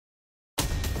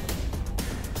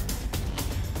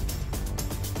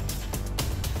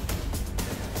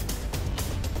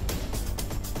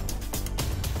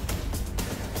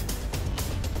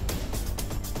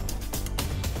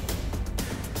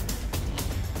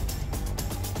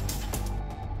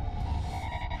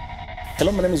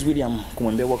Hello, my name is William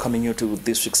Kumwembe, welcoming you to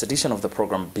this week's edition of the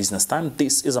program Business Time.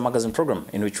 This is a magazine program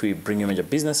in which we bring you major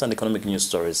business and economic news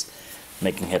stories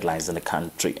making headlines in the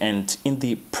country. And in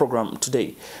the program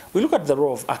today, we look at the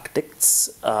role of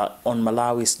architects on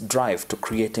Malawi's drive to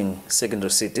creating secondary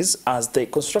cities, as the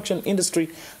construction industry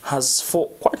has for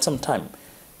quite some time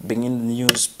been in the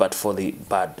news, but for the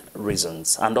bad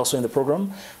reasons. And also in the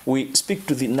program, we speak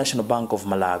to the National Bank of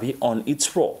Malawi on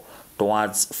its role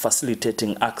towards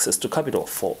facilitating access to capital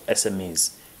for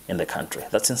SMEs in the country.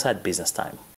 That's inside Business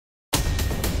Time.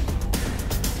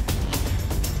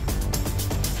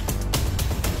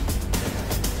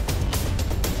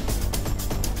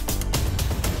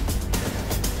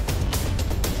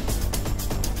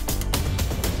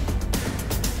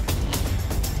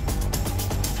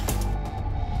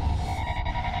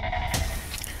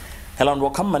 Hello and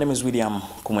welcome. My name is William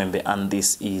Kumwembe and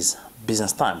this is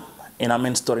Business Time. In our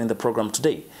main story in the program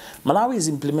today, Malawi is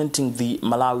implementing the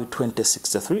Malawi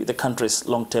 2063, the country's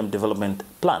long-term development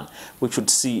plan, which would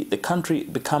see the country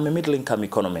become a middle-income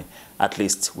economy, at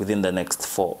least within the next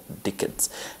 4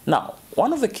 decades. Now,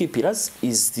 one of the key pillars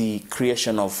is the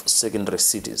creation of secondary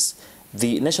cities.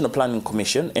 The National Planning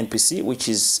Commission, NPC, which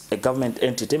is a government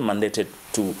entity mandated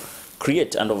to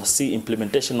create and oversee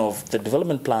implementation of the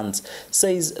development plans,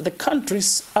 says the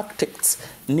country's architects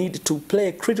need to play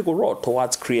a critical role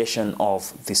towards creation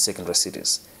of these secondary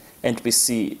cities.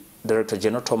 NPC Director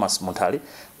General Thomas Montali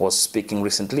was speaking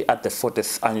recently at the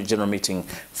 40th Annual General Meeting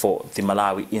for the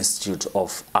Malawi Institute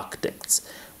of Architects.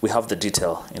 We have the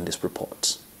detail in this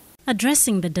report.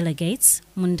 Addressing the delegates,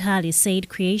 Montali said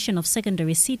creation of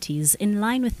secondary cities in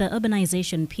line with the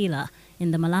urbanization pillar in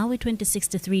the Malawi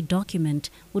 2063 document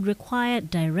would require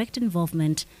direct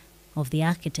involvement of the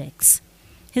architects.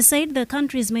 He said the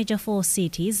country's major 4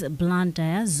 cities,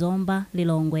 Blantyre, Zomba,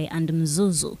 Lilongwe and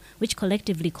Mzuzu, which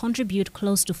collectively contribute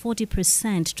close to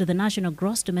 40% to the national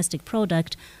gross domestic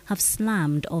product, have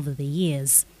slummed over the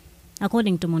years.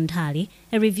 According to Montali,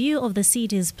 a review of the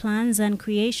city's plans and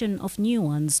creation of new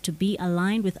ones to be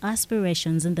aligned with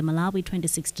aspirations in the Malawi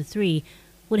 2063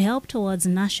 would help towards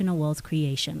national wealth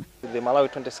creation. The Malawi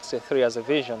 2063 as a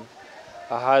vision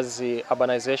has the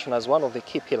urbanization as one of the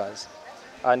key pillars.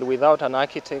 And without an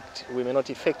architect, we may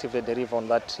not effectively deliver on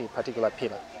that particular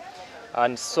pillar.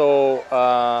 And so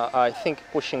I think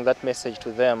pushing that message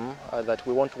to them that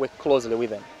we want to work closely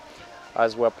with them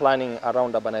as we're planning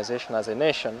around urbanization as a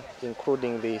nation,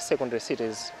 including the secondary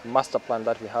cities master plan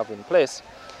that we have in place,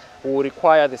 will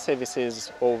require the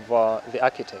services of the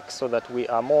architects so that we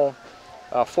are more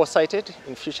foresighted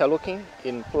in future looking,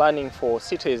 in planning for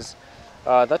cities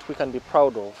that we can be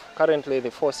proud of. Currently,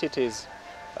 the 4 cities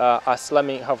have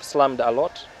slummed a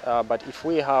lot, but if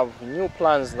we have new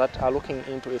plans that are looking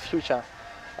into a future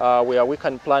where we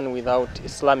can plan without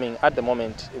slumming at the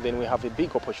moment, then we have a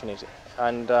big opportunity.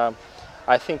 And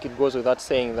I think it goes without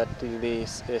saying that the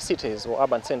cities or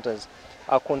urban centers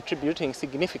are contributing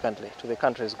significantly to the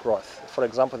country's growth. For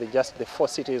example, just the 4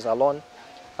 cities alone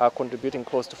are contributing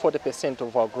close to 40%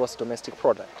 of our gross domestic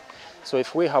product. So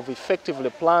if we have effectively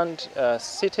planned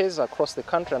cities across the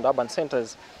country and urban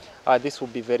centers, this will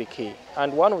be very key.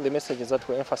 And one of the messages that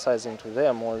we're emphasizing to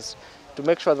them was to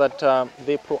make sure that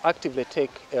they proactively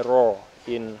take a role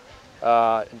in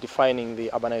defining the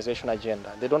urbanization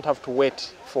agenda. They don't have to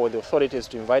wait for the authorities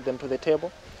to invite them to the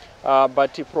table,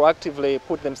 but to proactively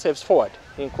put themselves forward,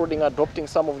 including adopting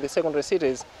some of the secondary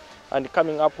cities and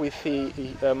coming up with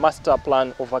the master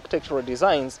plan of architectural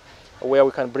designs where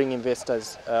we can bring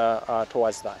investors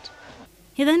towards that.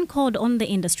 He then called on the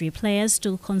industry players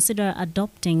to consider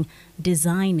adopting,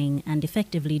 designing and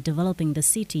effectively developing the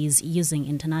cities using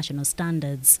international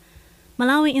standards.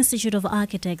 Malawi Institute of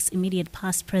Architects immediate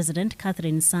past president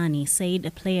Catherine Sani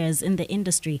said players in the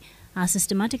industry are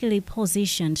systematically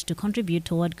positioned to contribute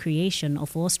toward creation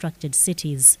of well-structured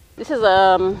cities. This is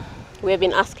we have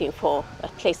been asking for a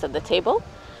place at the table,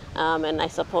 and I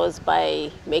suppose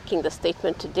by making the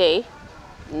statement today,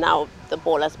 now the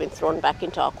ball has been thrown back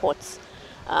into our courts.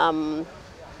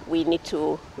 We need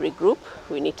to regroup,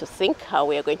 we need to think how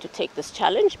we are going to take this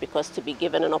challenge, because to be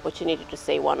given an opportunity to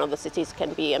say one of the cities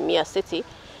can be a mere city,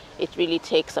 it really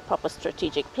takes a proper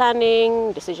strategic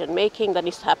planning, decision making that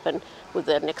needs to happen with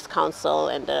the next council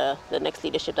and the next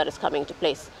leadership that is coming into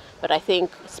place. But I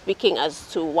think speaking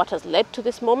as to what has led to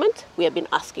this moment, we have been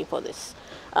asking for this.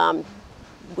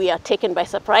 We are taken by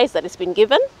surprise that it's been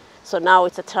given, so now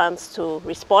it's a chance to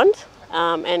respond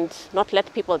and not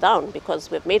let people down,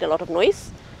 because we've made a lot of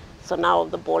noise. So now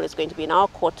the ball is going to be in our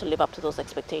court to live up to those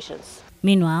expectations.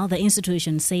 Meanwhile, the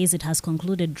institution says it has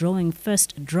concluded drawing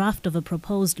first draft of a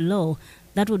proposed law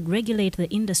that would regulate the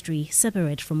industry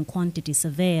separate from quantity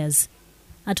surveyors.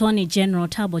 Attorney General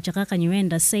Thabo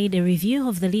Chakaka said a review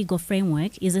of the legal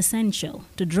framework is essential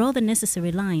to draw the necessary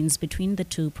lines between the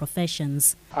two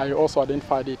professions. I also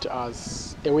identified it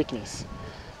as a weakness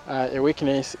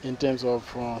in terms of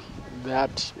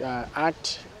that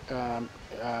act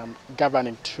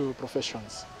governing two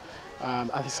professions.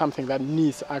 I think something that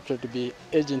needs actually to be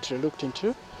urgently looked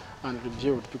into and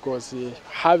reviewed, because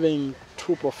having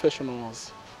two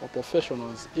professionals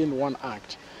in one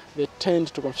act, they tend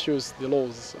to confuse the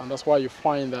laws, and that's why you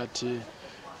find that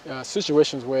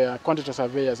situations where quantity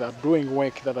surveyors are doing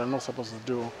work that are not supposed to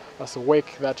do, that's a work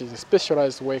that is a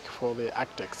specialized work for the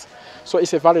architects. So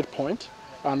it's a valid point,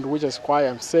 and which is why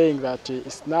I'm saying that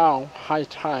it's now high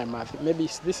time, I think maybe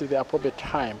this is the appropriate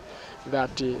time,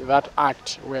 that that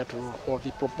act or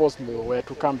the proposed law were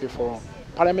to come before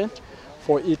Parliament,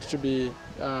 for it to be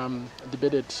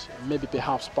debated, maybe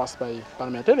perhaps passed by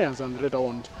parliamentarians and later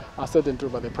on said into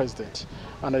by the President.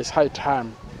 And it's high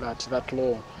time that that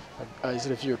law is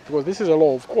reviewed, because this is a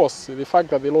law. Of course, the fact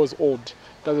that the law is old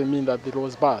doesn't mean that the law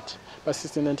is bad. But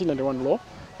since the 1991 law,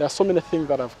 there are so many things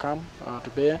that have come to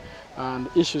bear, and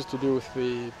issues to do with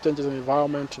the changes in the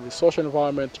environment, the social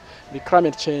environment, the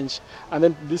climate change, and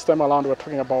then this time around we're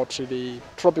talking about the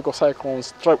tropical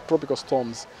cyclones, tropical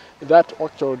storms, that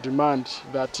actual demand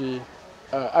that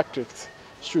architects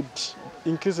should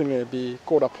increasingly be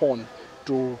called upon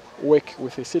to work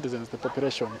with the citizens, the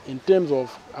population, in terms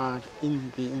of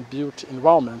in the inbuilt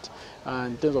environment,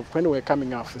 in terms of when we're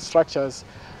coming up with structures,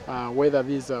 whether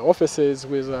these are offices,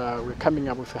 whether we're coming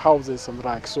up with houses and the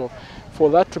like. So for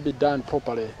that to be done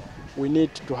properly, we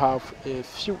need to have a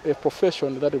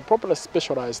profession that is properly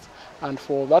specialized, and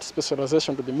for that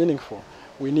specialization to be meaningful,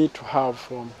 we need to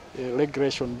have a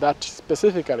regulation that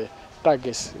specifically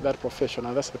targets that profession,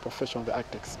 and that's the profession of the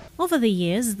architects. Over the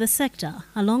years, the sector,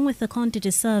 along with the quantity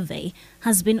survey,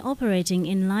 has been operating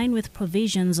in line with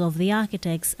provisions of the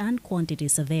Architects and Quantity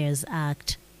Surveyors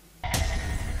Act.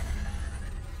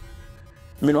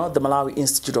 Meanwhile, the Malawi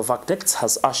Institute of Architects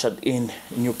has ushered in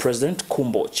new president,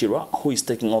 Kumbo Chirwa, who is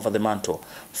taking over the mantle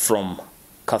from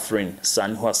Catherine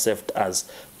San, who has served as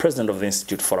president of the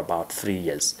institute for about 3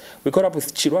 years. We caught up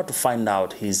with Chirwa to find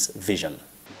out his vision.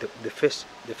 The first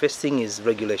thing is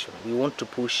regulation. We want to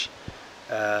push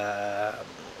that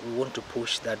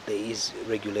there is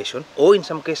regulation, or in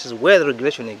some cases where the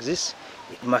regulation exists,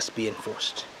 it must be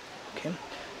enforced. Okay,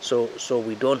 so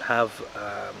we don't have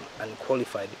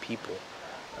unqualified people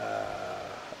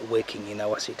working in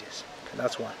our cities. Okay,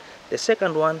 that's one. The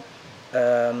second one,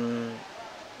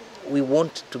 we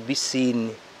want to be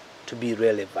seen to be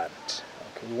relevant.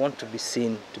 We want to be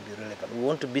seen to be relevant. We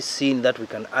want to be seen that we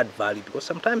can add value, because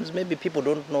sometimes maybe people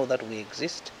don't know that we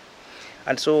exist.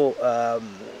 And so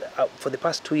for the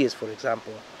past 2 years, for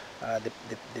example, the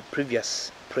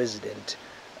previous president,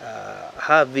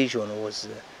 her vision was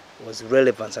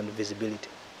relevance and visibility,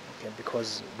 okay?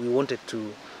 Because we wanted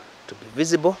to be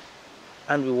visible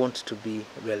and we want to be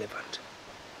relevant.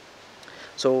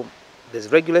 So there's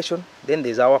regulation, then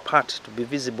there's our part to be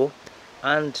visible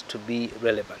and to be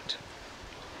relevant.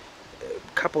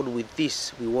 Coupled with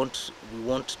this, we want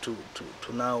to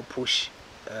now push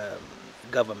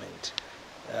government.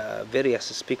 Various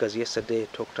speakers yesterday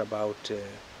talked about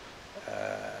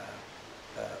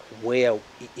where,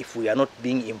 if we are not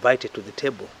being invited to the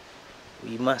table,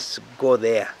 we must go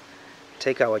there,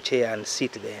 take our chair and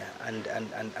sit there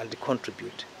and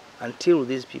contribute until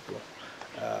these people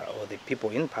or the people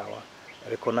in power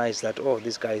recognize that, oh,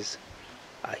 these guys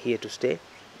are here to stay,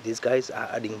 these guys are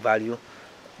adding value.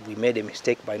 We made a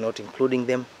mistake by not including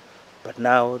them, but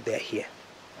now they're here.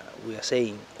 We are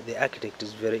saying the architect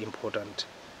is very important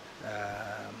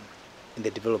in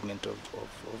the development of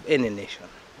any nation.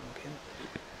 Okay?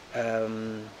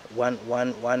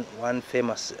 One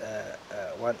famous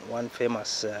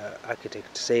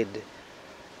architect said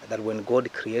that when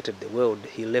God created the world,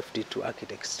 He left it to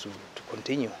architects to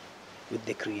continue with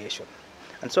the creation.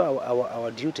 And so our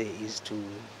duty is to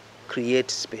create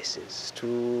spaces,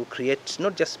 to create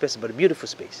not just spaces but beautiful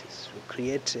spaces, to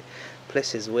create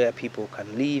places where people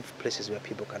can live, places where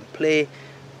people can play,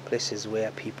 places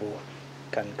where people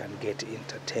can get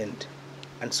entertained.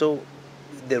 And so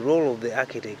the role of the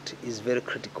architect is very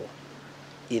critical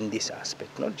in this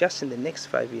aspect, not just in the next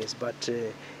 5 years, but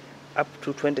up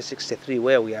to 2063,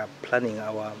 where we are planning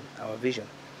our vision.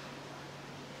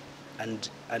 And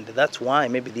that's why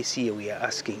maybe this year we are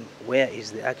asking, where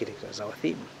is the architect as our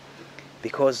theme?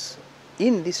 Because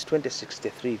in this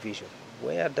 2063 vision,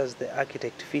 where does the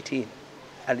architect fit in?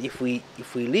 And if we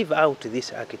leave out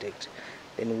this architect,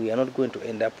 then we are not going to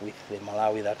end up with the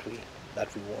Malawi that we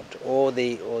want, or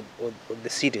the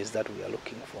cities that we are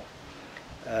looking for.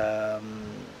 I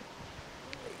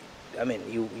mean,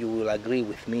 you will agree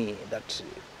with me that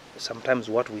sometimes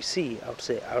what we see out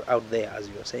there, as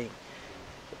you are saying,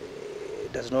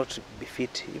 does not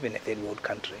befit even a third world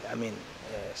country. I mean,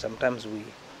 sometimes we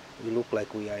look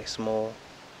like we are a small,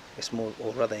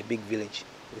 or rather a big village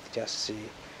with just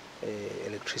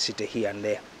electricity here and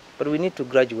there. But we need to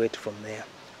graduate from there,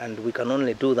 and we can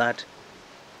only do that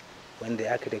when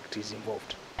the architect is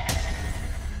involved.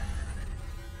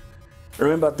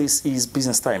 Remember, this is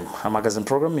Business Time, a magazine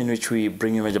program in which we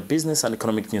bring you major business and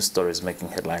economic news stories making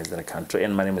headlines in the country.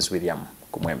 And my name is William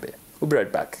Kumwembe. We'll be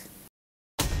right back.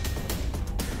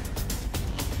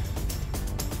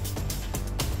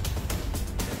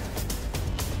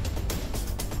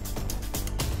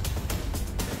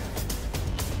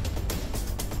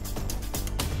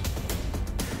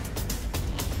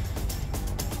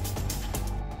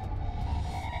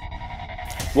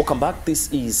 Welcome back.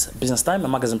 This is Business Time, a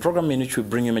magazine program in which we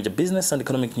bring you major business and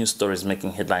economic news stories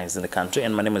making headlines in the country.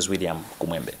 And my name is William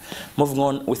Kumwembe. Moving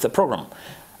on with the program.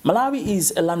 Malawi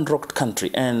is a landlocked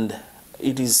country, and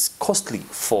it is costly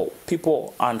for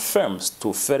people and firms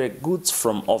to ferry goods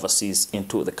from overseas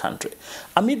into the country.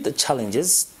 Amid the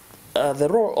challenges, the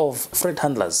role of freight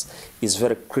handlers is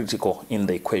very critical in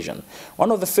the equation.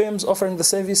 One of the firms offering the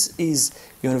service is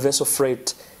Universal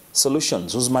Freight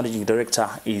Solutions, whose managing director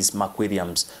is Mark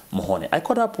Williams Mohone. I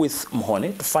caught up with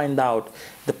Mohone to find out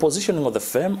the positioning of the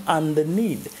firm and the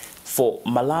need for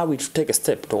Malawi to take a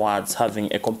step towards having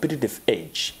a competitive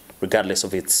edge, regardless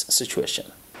of its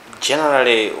situation.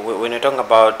 Generally, when you talk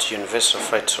about Universal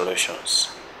Freight Solutions,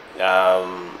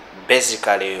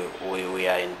 basically we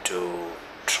are into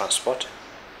transport,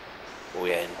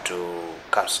 we are into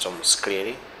customs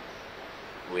clearing,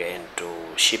 we are into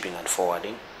shipping and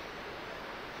forwarding,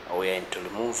 we are into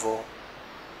removal.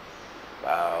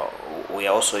 We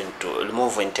are also into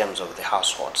removal in terms of the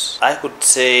households. I could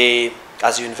say,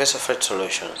 as Universal Freight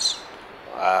Solutions,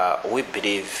 we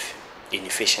believe in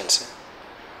efficiency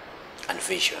and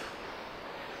vision.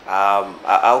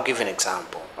 I'll give an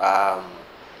example.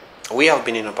 We have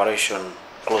been in operation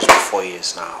close to 4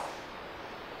 years now,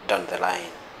 down the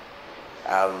line.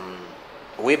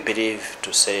 We believe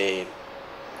to say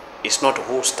it's not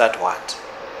who start what,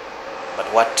 but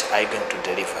what are you going to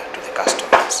deliver to the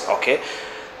customers. Okay,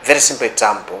 very simple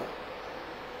example.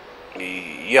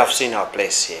 You have seen our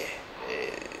place here.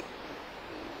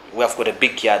 We have got a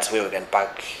big yard where we can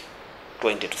park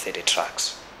 20 to 30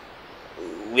 trucks.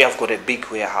 We have got a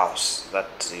big warehouse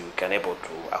that we can able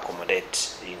to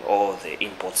accommodate in all the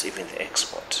imports, even the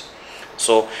export.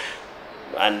 So,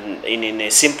 and in a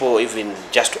simple, even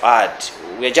just to add,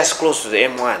 we are just close to the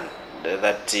M1.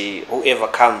 That whoever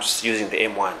comes using the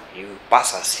M1, you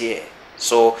pass us here.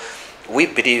 So we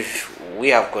believe we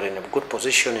have got in a good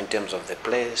position in terms of the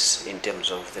place, in terms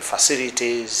of the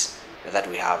facilities that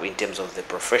we have, in terms of the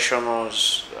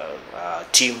professionals,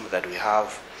 team that we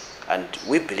have, and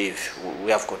we believe we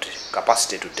have got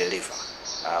capacity to deliver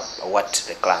what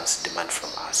the clients demand from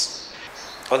us.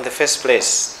 On the first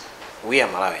place, we are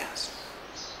Malawians,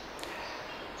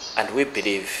 and we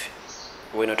believe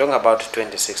when we're talking about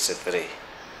 2063,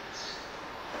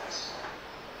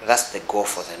 that's the goal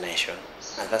for the nation,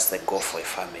 and that's the goal for a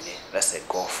family, that's the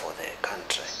goal for the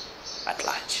country at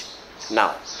large.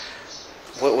 Now,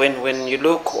 when you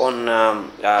look on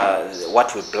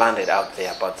what we blended out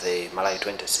there about the Malawi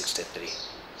 2063,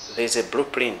 there's a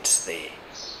blueprint there,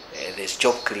 there's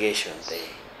job creation there.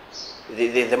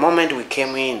 The moment we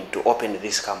came in to open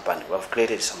this company, we've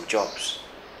created some jobs,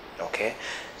 okay?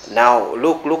 Now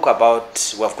look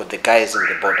about, we've got the guys in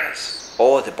the borders,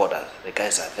 all the borders, the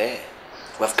guys are there.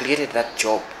 We've created that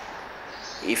job.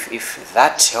 If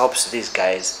that helps these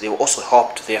guys, they will also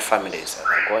help to their families as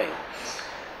they're going.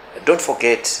 Don't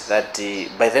forget that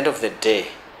by the end of the day,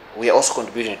 we are also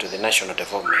contributing to the national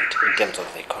development in terms of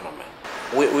the economy.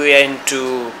 We are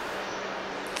into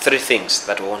three things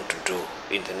that we want to do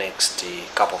in the next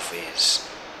couple of years.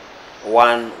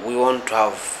 One, we want to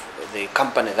have the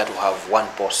company that will have one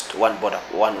post center.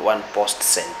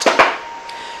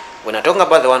 When I'm talking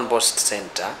about the one post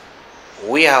center,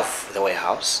 we have the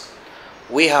warehouse,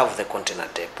 we have the container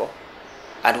depot,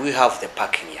 and we have the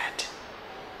parking yard.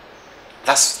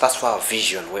 That's our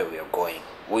vision where we are going.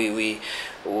 We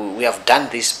have done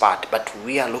this part, but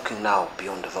we are looking now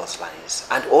beyond those lines.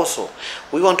 And also,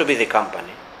 we want to be the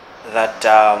company that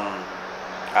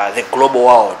the global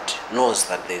world knows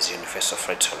that there's Universal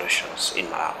Freight Solutions in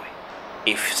Malawi.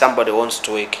 If somebody wants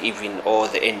to work, even all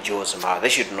the NGOs in Malawi, they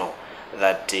should know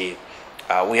that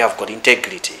we have got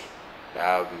integrity,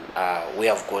 we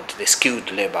have got the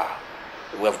skilled labor,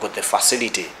 we have got the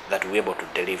facility that we're able to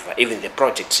deliver, even the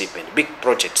project shipment, big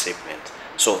project shipment.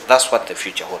 So that's what the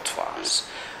future holds for us.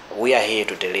 We are here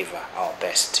to deliver our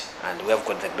best, and we have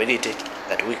got the ability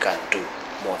that we can do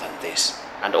more than this.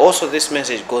 And also this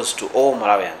message goes to all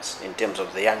Malawians in terms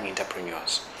of the young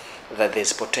entrepreneurs, that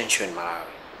there's potential in Malawi.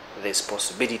 There's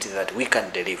possibility that we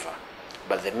can deliver.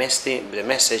 But the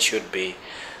message should be,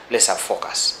 let's have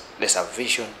focus, let's have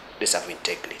vision, let's have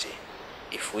integrity.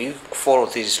 If we follow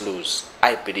these rules,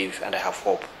 I believe and I have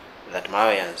hope that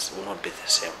Malawians will not be the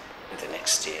same in the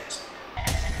next years.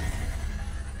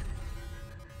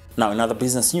 Now, in other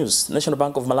business news, National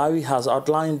Bank of Malawi has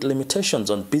outlined limitations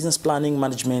on business planning,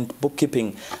 management,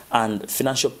 bookkeeping, and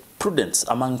financial prudence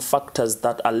among factors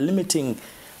that are limiting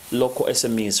local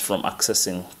SMEs from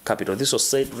accessing capital. This was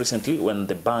said recently when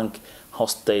the bank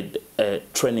hosted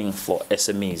training for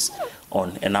SMEs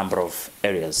on a number of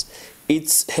areas.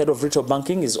 Its head of retail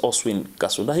banking is Oswin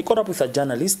Kasunda. He caught up with a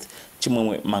journalist,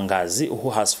 Kumwembe, who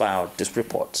has filed this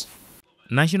report.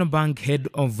 National Bank Head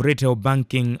of Retail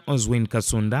Banking Oswin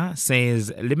Kasunda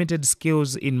says limited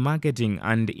skills in marketing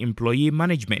and employee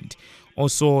management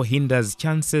also hinders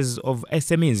chances of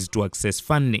SMEs to access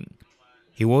funding.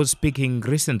 He was speaking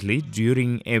recently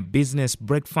during a business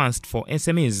breakfast for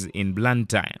SMEs in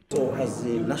Blantyre. So as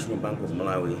the National Bank of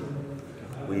Malawi,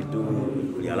 we do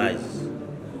realize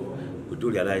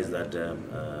that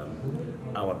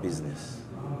our business,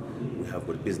 we have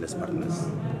good business partners,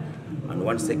 and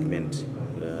one segment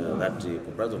that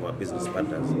comprises of our business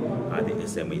partners are the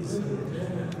SMEs.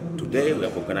 Today we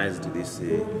have organized this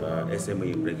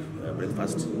SME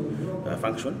breakfast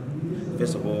function.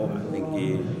 First of all, I think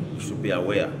you should be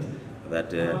aware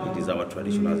that it is our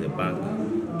tradition as a bank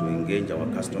to engage our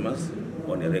customers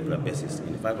on a regular basis.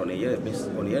 In fact, on a yearly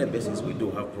basis, we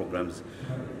do have programs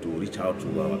to reach out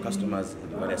to our customers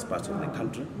in various parts of the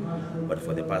country. But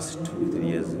for the past 2-3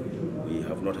 years, we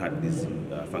have not had these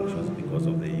functions because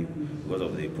of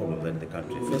the problem that the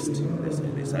country faced,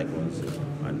 the cyclones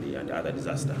and other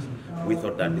disasters. We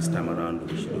thought that this time around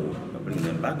we should bring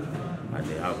them back and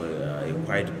have a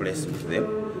quiet place with them,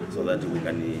 so that we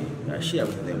can share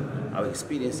with them our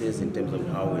experiences in terms of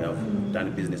how we have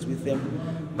done business with them.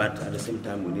 But at the same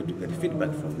time, we need to get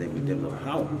feedback from them in terms of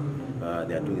how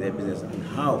they are doing their business and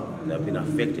how they have been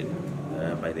affected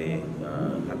by the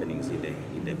happenings in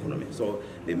the economy. So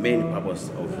the main purpose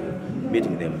of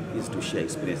meeting them is to share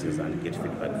experiences and get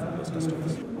feedback from those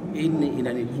customers. In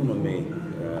an economy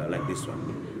like this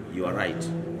one, you are right.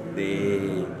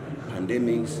 The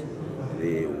pandemics,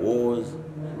 the wars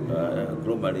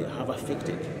globally have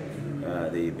affected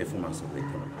the performance of the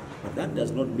economy. But that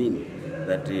does not mean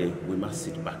that we must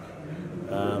sit back.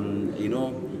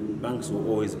 Banks will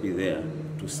always be there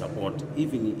to support,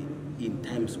 even in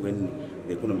times when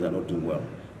the economies are not doing well.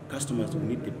 Customers will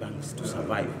need the banks to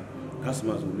survive.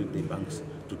 Customers will need the banks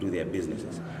to do their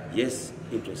businesses. Yes,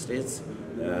 interest rates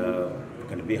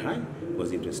can be high,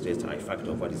 because interest rates are a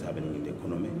factor of what is happening in the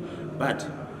economy. But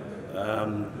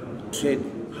trade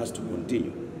has to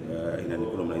continue in an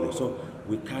economy like this. So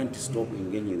we can't stop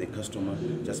engaging the customer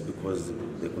just because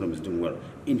the economy is doing well.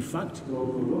 In fact,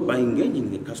 by engaging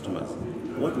the customers,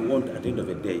 what we want at the end of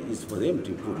the day is for them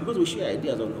to improve, because we share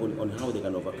ideas on how they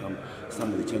can overcome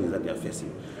some of the challenges that they are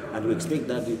facing. And we expect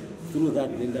that through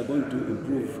that, then they're going to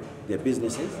improve their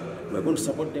businesses. We're going to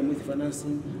support them with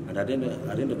financing, and at the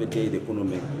end of the day, the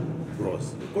economy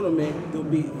grows.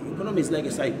 Economy is like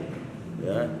a cycle.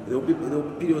 Yeah? There will be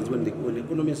periods when the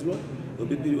economy is low. There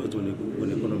will be periods when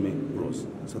the economy grows.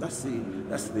 So that's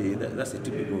the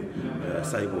typical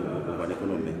cycle of an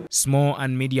economy. Small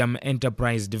and Medium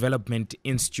Enterprise Development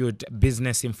Institute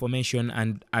Business Information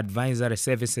and Advisory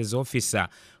Services Officer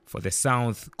for the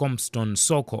South, Compston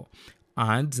Soko,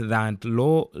 adds that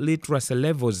low literacy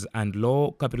levels and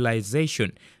low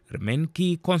capitalization remain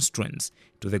key constraints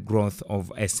to the growth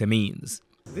of SMEs.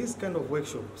 These kind of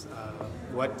workshops are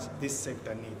what this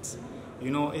sector needs.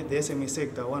 In the SME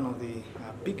sector, one of the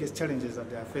biggest challenges that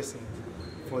they are facing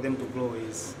for them to grow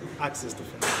is access to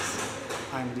finance.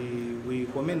 And we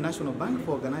commend National Bank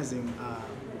for organizing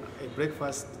a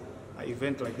breakfast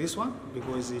event like this one,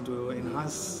 because it will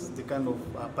enhance the kind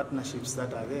of partnerships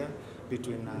that are there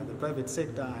between the private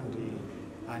sector and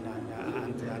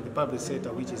the public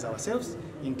sector, which is ourselves,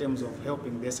 in terms of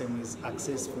helping the SMEs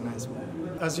access finance more.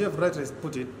 As you have rightly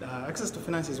put it, access to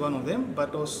finance is one of them,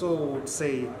 but also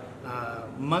say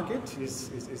market is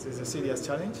a serious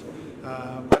challenge.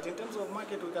 But in terms of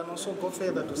market, we can also go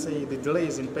further to say the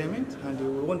delays in payment, and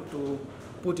we want to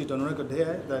put it on record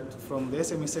here that from the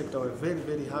SME sector, we're very,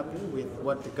 very happy with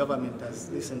what the government has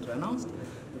recently announced,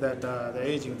 that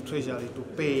they're urging the Treasury to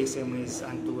pay SMEs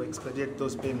and to expedite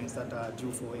those payments that are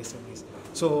due for SMEs.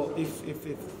 So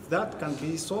if that can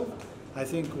be solved, I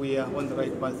think we are on the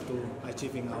right path to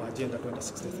achieving our Agenda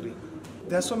 2063.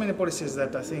 There are so many policies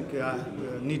that I think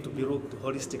need to be looked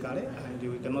holistically, and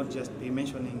we cannot just be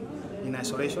mentioning in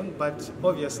isolation. But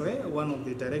obviously, one of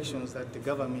the directions that the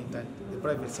government and the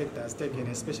private sector has taken,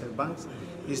 especially banks,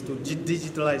 is to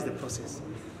digitalize the process.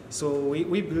 So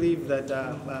we believe that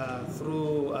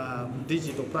through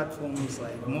digital platforms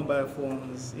like mobile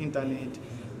phones, internet,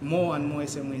 more and more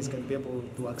SMEs can be able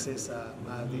to access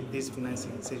these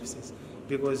financing services.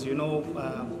 Because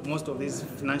most of these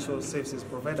financial services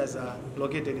providers are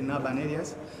located in urban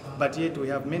areas, but yet we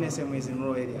have many SMEs in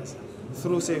rural areas.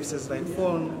 Through services like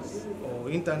phones or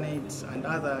internet and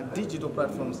other digital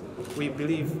platforms, we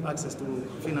believe access to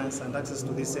finance and access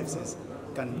to these services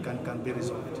can be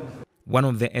resolved. One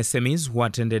of the SMEs who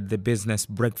attended the business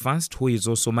breakfast, who is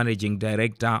also managing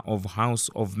director of House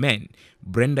of Men,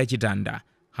 Brenda Chitanda,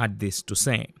 had this to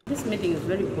say. This meeting is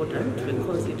very important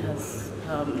because it has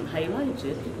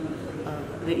highlighted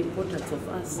the importance of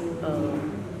us.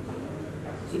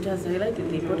 It has highlighted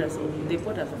the importance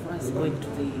of us going to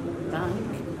the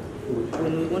bank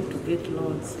when we want to get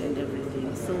loans and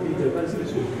everything. So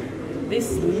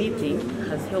this meeting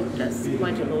has helped us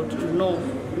quite a lot to know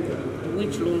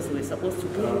which loans we're supposed to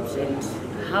get and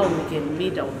how we can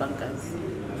meet our bankers.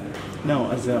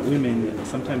 Now, as women,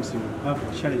 sometimes you have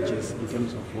challenges in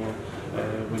terms of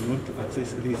when you want to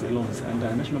access these loans, and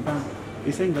the National Bank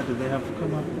is saying that they have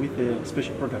come up with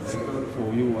special products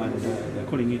for you, and they're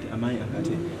calling it Amai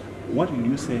Angate. What will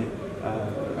you say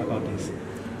about this?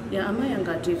 Yeah, Amai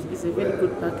Angate is a very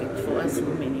good package for us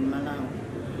women in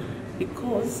Malawi,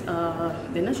 because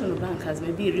the National Bank has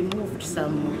maybe removed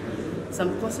some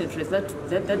concentrates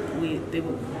that we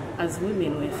as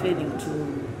women were failing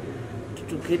to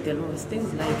get the loans,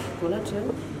 things like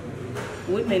collateral.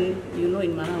 Women, in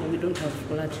Malawi, we don't have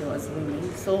collateral as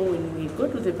women. So when we go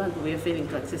to the bank, we are failing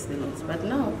to access the loans. But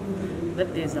now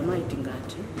that there's a Amai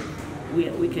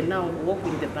Angate, we can now walk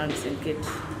in the banks and get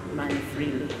money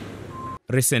freely.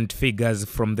 Recent figures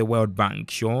from the World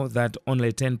Bank show that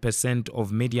only 10%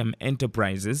 of medium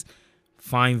enterprises,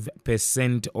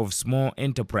 5% of small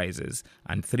enterprises,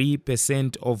 and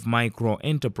 3% of micro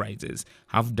enterprises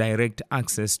have direct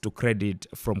access to credit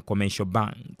from commercial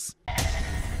banks.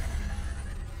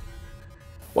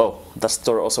 Well, that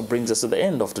story also brings us to the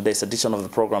end of today's edition of the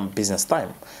program Business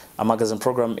Time, a magazine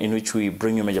program in which we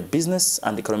bring you major business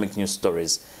and economic news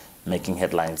stories making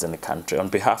headlines in the country. On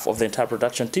behalf of the entire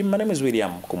production team, my name is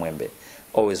William Kumwembe.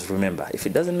 Always remember, if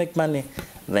it doesn't make money,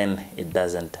 then it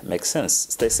doesn't make sense.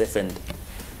 Stay safe and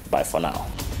bye for now.